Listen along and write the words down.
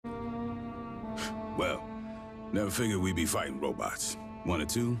Well, never figured we'd be fighting robots. 1 or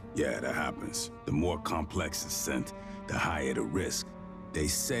 2? Yeah, that happens. The more complex the synth, the higher the risk. They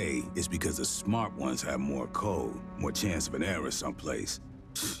say it's because the smart ones have more code, more chance of an error someplace.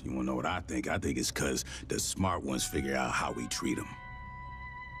 You wanna know what I think? I think it's because the smart ones figure out how we treat them.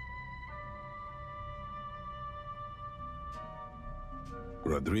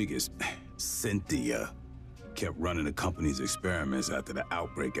 Rodriguez, Cynthia, kept running the company's experiments after the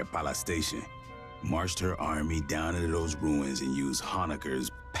outbreak at Pala Station. Marched her army down into those ruins and used Honecker's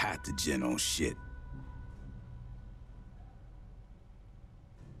pathogen on shit.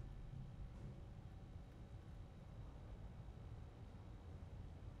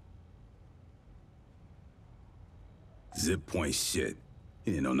 Zip point shit.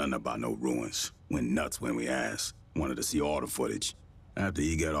 He didn't know nothing about no ruins. Went nuts when we asked. Wanted to see all the footage. After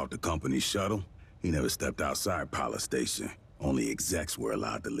he got off the company shuttle, he never stepped outside Pala Station. Only execs were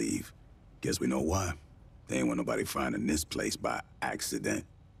allowed to leave. Guess we know why. They ain't want nobody finding this place by accident.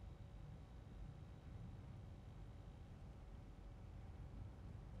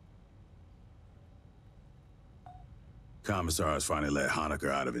 Commissar's finally let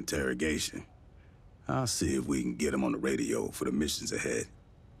Honecker out of interrogation. I'll see if we can get him on the radio for the missions ahead.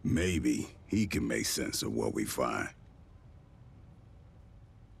 Maybe he can make sense of what we find.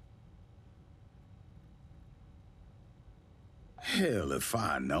 Hell if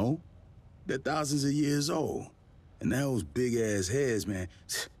I know. They're thousands of years old. And those big-ass heads, man,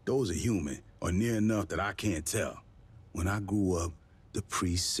 those are human, or near enough that I can't tell. When I grew up, the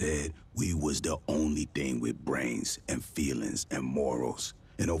priest said we was the only thing with brains and feelings and morals.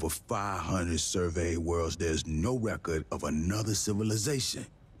 In over 500 surveyed worlds, there's no record of another civilization.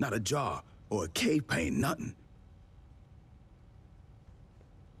 Not a jar or a cave painting, nothing.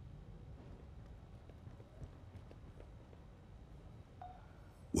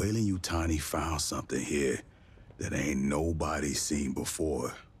 Weyland-Yutani found something here that ain't nobody seen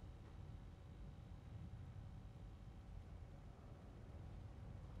before.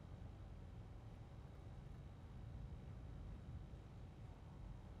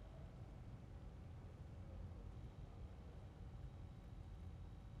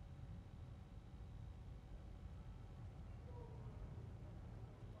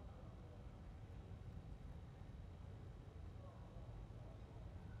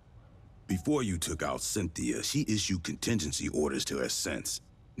 Before you took out Cynthia, she issued contingency orders to her sense.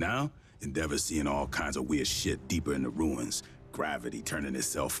 Now, Endeavor's seeing all kinds of weird shit deeper in the ruins. Gravity turning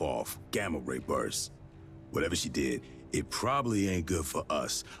itself off, gamma ray bursts. Whatever she did, it probably ain't good for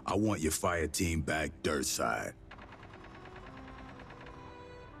us. I want your fire team back dirt side.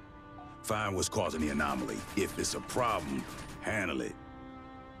 Find what's causing the anomaly. If it's a problem, handle it.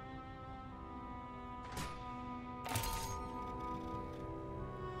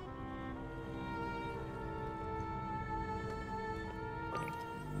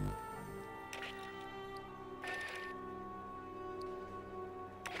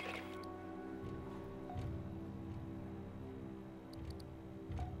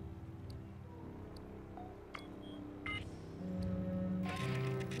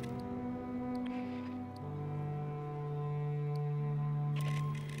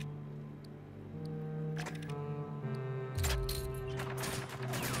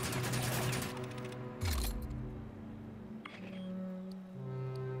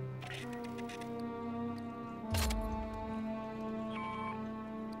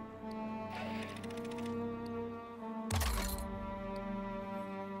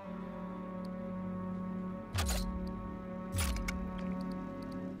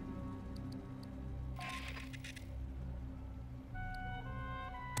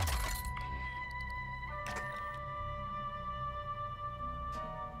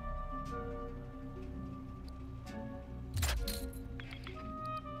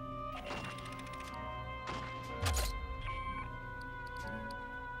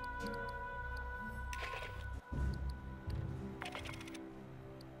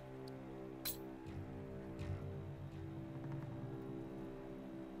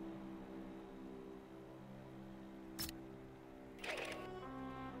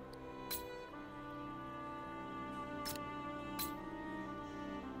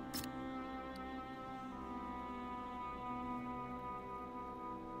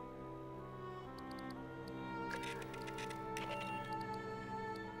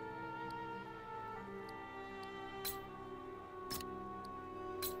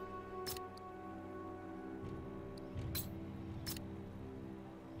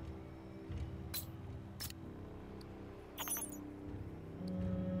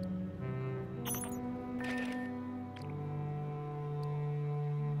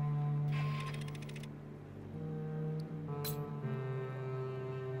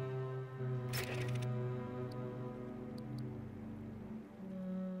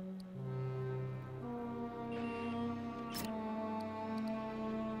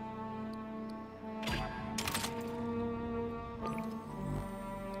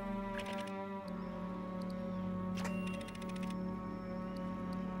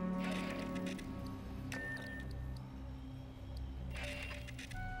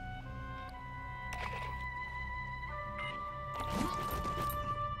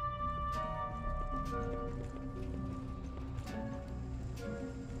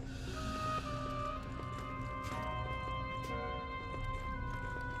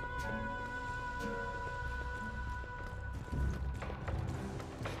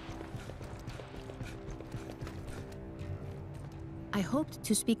 I hoped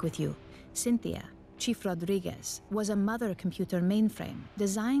to speak with you. Cynthia, Chief Rodriguez, was a mother computer mainframe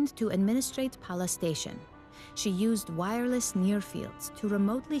designed to administrate Pala Station. She used wireless near-fields to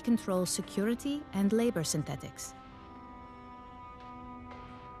remotely control security and labor synthetics.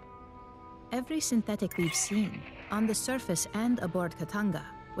 Every synthetic we've seen, on the surface and aboard Katanga,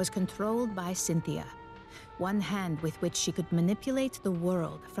 was controlled by Cynthia. One hand with which she could manipulate the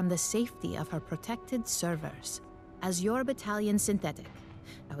world from the safety of her protected servers. As your battalion synthetic,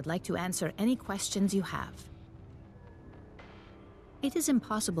 I would like to answer any questions you have. It is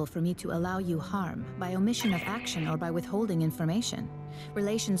impossible for me to allow you harm by omission of action or by withholding information.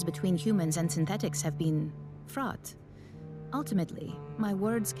 Relations between humans and synthetics have been fraught. Ultimately, my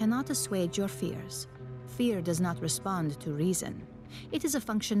words cannot assuage your fears. Fear does not respond to reason. It is a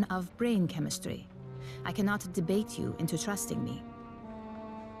function of brain chemistry. I cannot debate you into trusting me.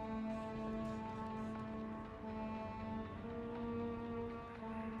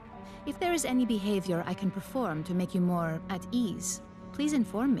 If there is any behavior I can perform to make you more at ease, please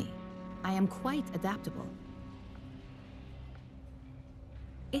inform me. I am quite adaptable.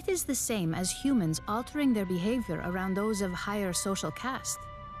 It is the same as humans altering their behavior around those of higher social caste.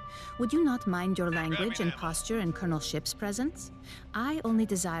 Would you not mind your language and posture in Colonel Ship's presence? I only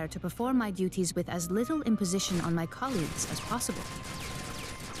desire to perform my duties with as little imposition on my colleagues as possible.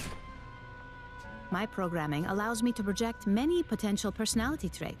 My programming allows me to project many potential personality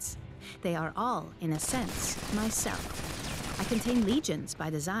traits. They are all, in a sense, myself. I contain legions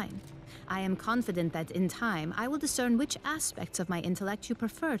by design. I am confident that in time, I will discern which aspects of my intellect you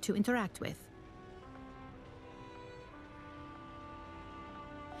prefer to interact with.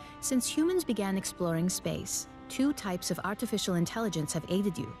 Since humans began exploring space, two types of artificial intelligence have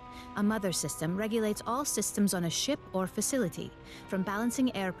aided you. A mother system regulates all systems on a ship or facility, from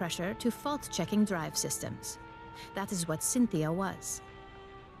balancing air pressure to fault-checking drive systems. That is what Cynthia was.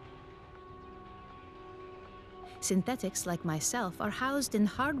 Synthetics like myself are housed in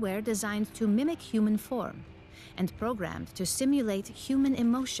hardware designed to mimic human form and programmed to simulate human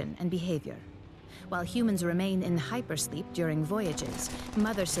emotion and behavior. While humans remain in hypersleep during voyages,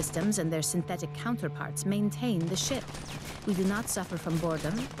 mother systems and their synthetic counterparts maintain the ship. We do not suffer from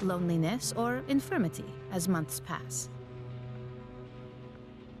boredom, loneliness, or infirmity as months pass.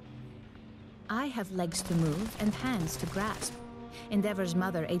 I have legs to move and hands to grasp. Endeavor's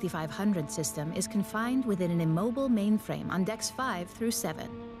Mother 8500 system is confined within an immobile mainframe on decks 5 through 7.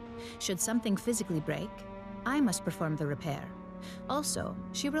 Should something physically break, I must perform the repair. Also,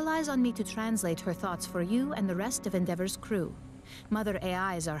 she relies on me to translate her thoughts for you and the rest of Endeavor's crew. Mother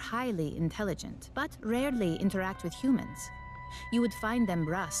AIs are highly intelligent, but rarely interact with humans. You would find them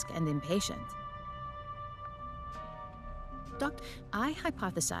brusque and impatient. I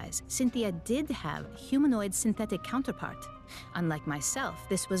hypothesize Cynthia did have a humanoid synthetic counterpart. Unlike myself,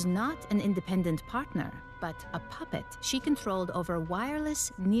 this was not an independent partner, but a puppet she controlled over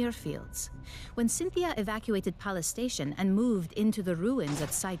wireless near-fields. When Cynthia evacuated Pala Station and moved into the ruins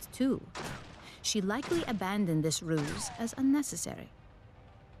at Site 2, she likely abandoned this ruse as unnecessary.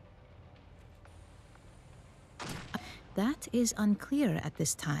 That is unclear at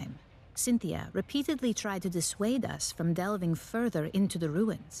this time. Cynthia repeatedly tried to dissuade us from delving further into the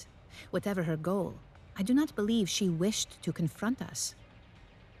ruins. Whatever her goal, I do not believe she wished to confront us.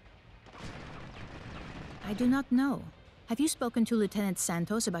 I do not know. Have you spoken to Lieutenant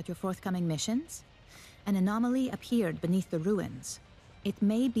Santos about your forthcoming missions? An anomaly appeared beneath the ruins. It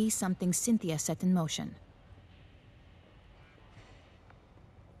may be something Cynthia set in motion.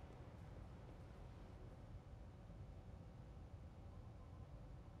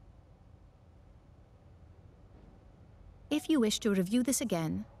 If you wish to review this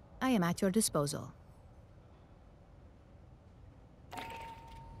again, I am at your disposal.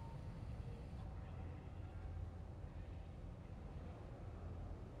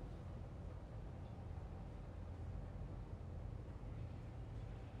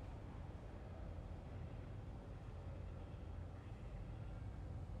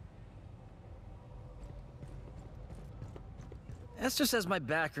 Esther says my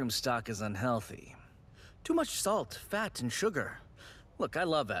backroom stock is unhealthy. Too much salt, fat, and sugar. Look, I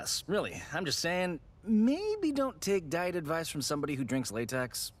love S, really. I'm just saying, maybe don't take diet advice from somebody who drinks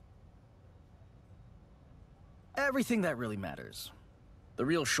latex. Everything that really matters. The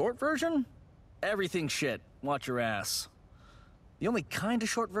real short version? Everything shit. Watch your ass. The only kind of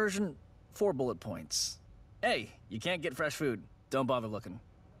short version? 4 bullet points. A, you can't get fresh food. Don't bother looking.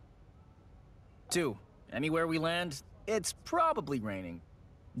 2, anywhere we land, it's probably raining.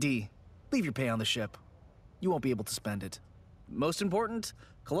 D, leave your pay on the ship. You won't be able to spend it. Most important,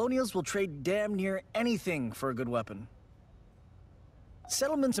 Colonials will trade damn near anything for a good weapon.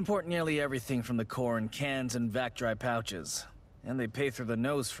 Settlements import nearly everything from the core in cans and vac dry pouches, and they pay through the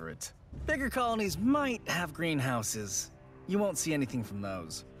nose for it. Bigger colonies might have greenhouses. You won't see anything from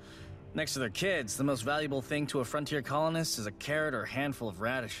those. Next to their kids, the most valuable thing to a frontier colonist is a carrot or handful of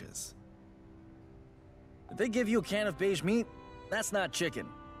radishes. If they give you a can of beige meat, that's not chicken,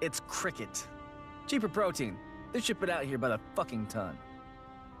 it's cricket. Cheaper protein. They ship it out here by the fucking ton.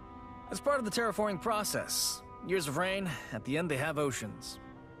 As part of the terraforming process, years of rain, at the end they have oceans.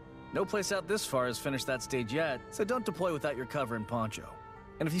 No place out this far has finished that stage yet, so don't deploy without your cover and poncho.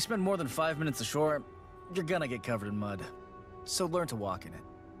 And if you spend more than 5 minutes ashore, you're gonna get covered in mud. So learn to walk in it.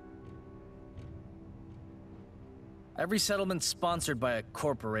 Every settlement's sponsored by a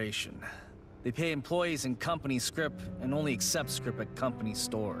corporation. They pay employees in company scrip and only accept scrip at company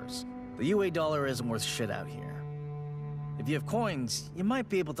stores. The UA dollar isn't worth shit out here. If you have coins, you might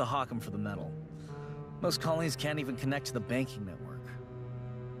be able to hawk them for the metal. Most colonies can't even connect to the banking network.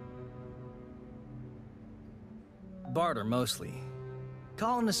 Barter, mostly.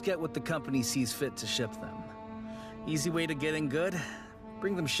 Colonists get what the company sees fit to ship them. Easy way to get in good?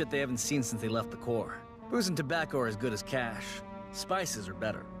 Bring them shit they haven't seen since they left the core. Booze and tobacco are as good as cash. Spices are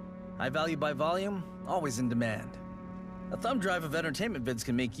better. High value by volume, always in demand. A thumb drive of entertainment vids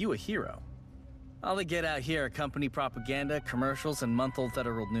can make you a hero. All they get out here are company propaganda, commercials, and month-old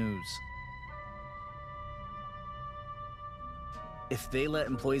federal news. If they let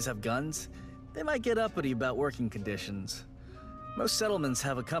employees have guns, they might get uppity about working conditions. Most settlements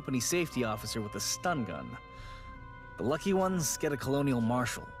have a company safety officer with a stun gun. The lucky ones get a colonial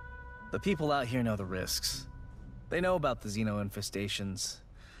marshal. The people out here know the risks. They know about the Xeno infestations.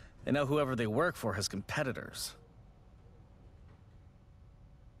 They know whoever they work for has competitors.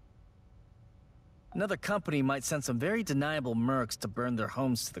 Another company might send some very deniable mercs to burn their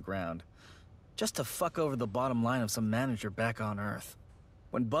homes to the ground, just to fuck over the bottom line of some manager back on Earth.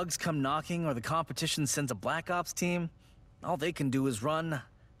 When bugs come knocking or the competition sends a Black Ops team, all they can do is run,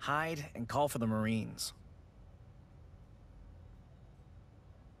 hide, and call for the Marines.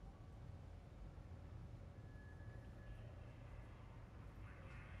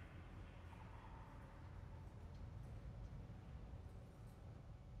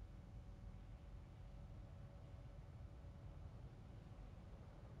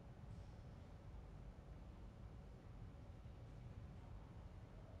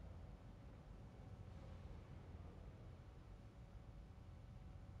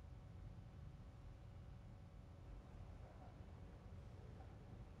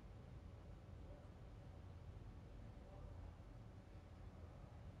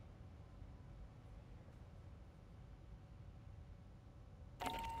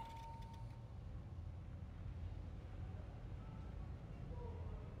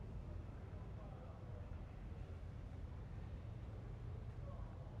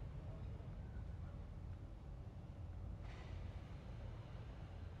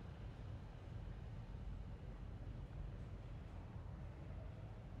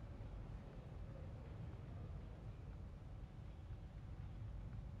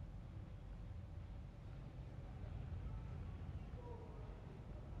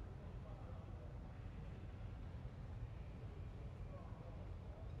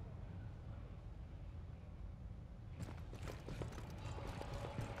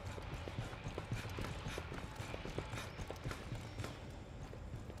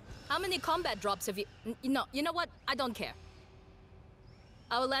 How many combat drops have you... You know what? I don't care.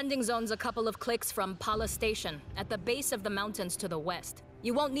 Our landing zone's a couple of clicks from Pala Station, at the base of the mountains to the west.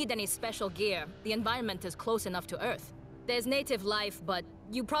 You won't need any special gear. The environment is close enough to Earth. There's native life, but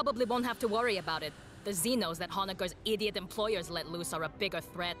you probably won't have to worry about it. The Xenos that Honecker's idiot employers let loose are a bigger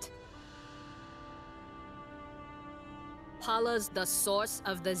threat. Pala's the source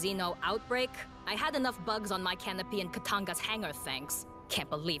of the Xeno outbreak. I had enough bugs on my canopy in Katanga's hangar, thanks. Can't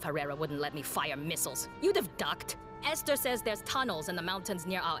believe Herrera wouldn't let me fire missiles. You'd have ducked. Esther says there's tunnels in the mountains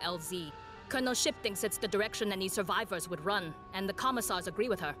near our LZ. Colonel Ship thinks it's the direction any survivors would run, and the commissars agree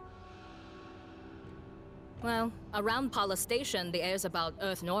with her. Well, around Pala Station, the air's about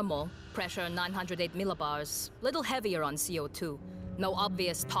Earth normal. Pressure 908 millibars. Little heavier on CO2. No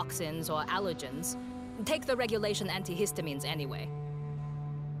obvious toxins or allergens. Take the regulation antihistamines anyway.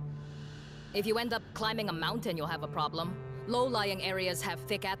 If you end up climbing a mountain, you'll have a problem. Low-lying areas have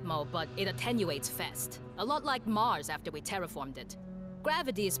thick atmo, but it attenuates fast. A lot like Mars after we terraformed it.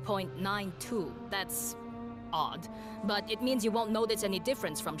 Gravity is 0.92. That's odd, but it means you won't notice any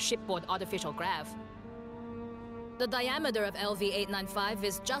difference from shipboard artificial grav. The diameter of LV-895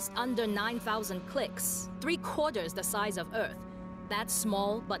 is just under 9,000 clicks, 3/4 the size of Earth. That's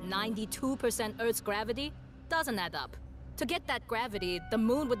small, but 92% Earth's gravity doesn't add up. To get that gravity, the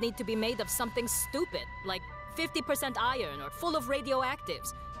moon would need to be made of something stupid, like 50% iron or full of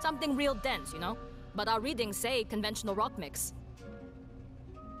radioactives. Something real dense, you know? But our readings say conventional rock mix.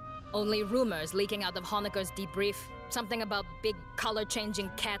 Only rumors leaking out of Honecker's debrief. Something about big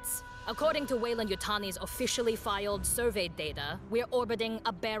color-changing cats. According to Weyland-Yutani's officially filed survey data, we're orbiting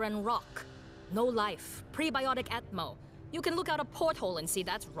a barren rock. No life. Prebiotic atmo. You can look out a porthole and see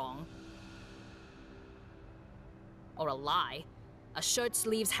that's wrong. Or a lie. A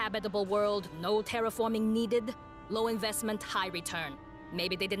shirt-sleeves habitable world, no terraforming needed, low investment, high return.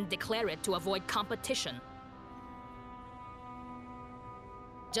 Maybe they didn't declare it to avoid competition.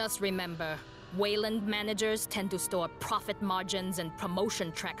 Just remember, Weyland managers tend to store profit margins and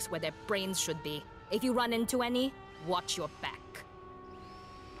promotion tracks where their brains should be. If you run into any, watch your back.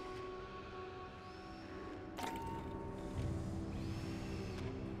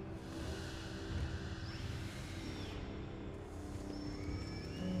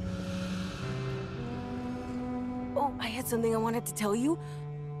 Oh, I had something I wanted to tell you.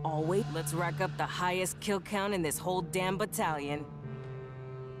 Oh, wait, let's rack up the highest kill count in this whole damn battalion.